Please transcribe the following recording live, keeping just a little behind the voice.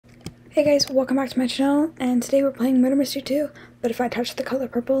Hey guys, welcome back to my channel, and today we're playing Murder Mystery 2, but if I touch the color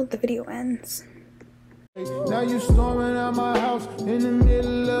purple, the video ends. Now you storming out my house in the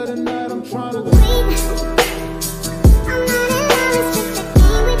middle of the night. I'm trying to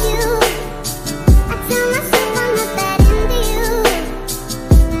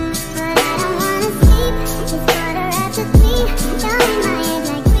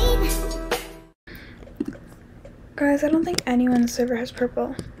Guys, I don't think anyone's server has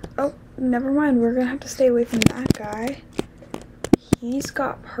purple. Oh, never mind, we're gonna have to stay away from that guy. He's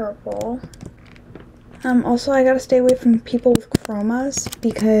got purple. Also I gotta stay away from people with chromas,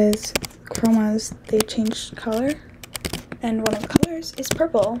 because chromas, they change color, and one of the colors is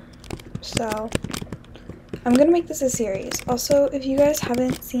purple. So I'm gonna make this a series. Also, if you guys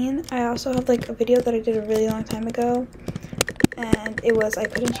haven't seen, I also have like a video that I did a really long time ago, and it was I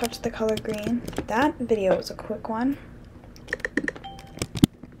couldn't touch the color green. That video was a quick one.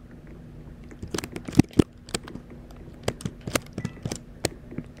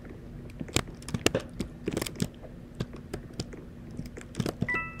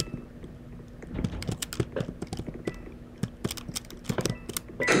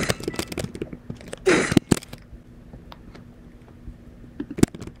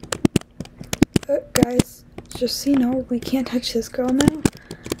 Guys, just so you know, we can't touch this girl now.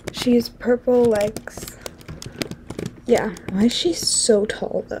 She has purple legs. Yeah, why is she so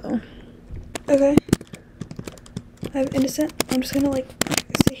tall though? Okay, I'm innocent. I'm just gonna like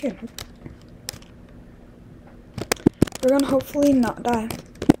sit here. We're gonna hopefully not die.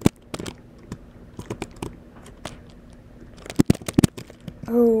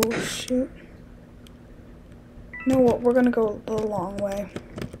 Oh shoot. You know what? We're gonna go the long way.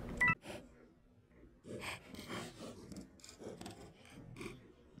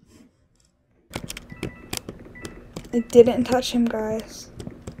 I didn't touch him, guys.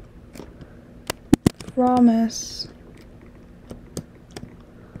 Promise.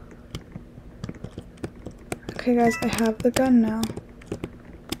 Okay, guys, I have the gun now.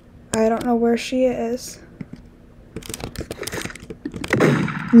 I don't know where she is.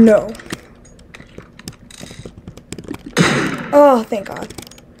 No. Oh, thank God.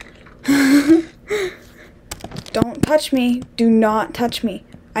 Don't touch me. Do not touch me.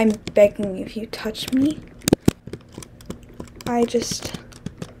 I'm begging you, if you touch me, I just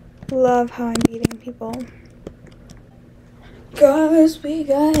love how I'm beating people. Guys, we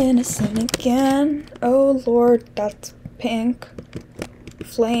got innocent again. Oh Lord, that's pink.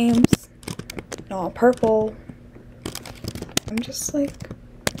 Flames. Not purple. I'm just like,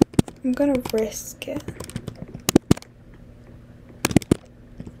 I'm gonna risk it.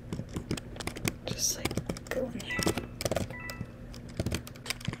 Just like, go in here.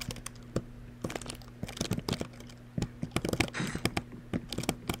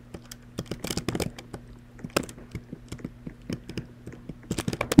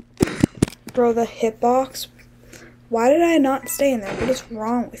 Bro, the hitbox. Why did I not stay in there? What is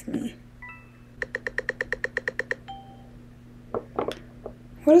wrong with me?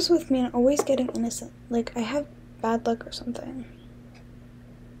 What is with me and always getting innocent? Like, I have bad luck or something.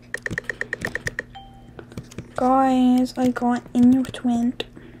 Guys, I got in your twin.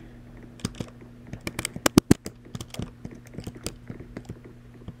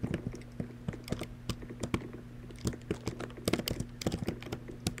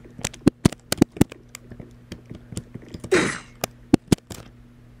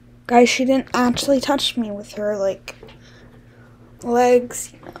 Guys, she didn't actually touch me with her, like,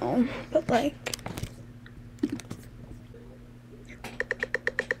 legs, you know, but, like,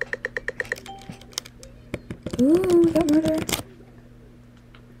 ooh, we got murder.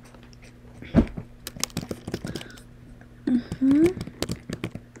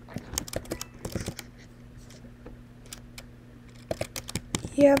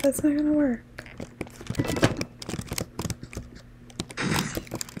 Yeah, that's not gonna work.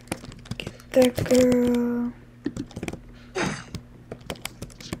 That girl.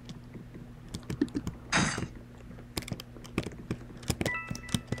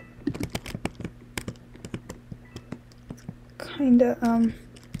 Kinda,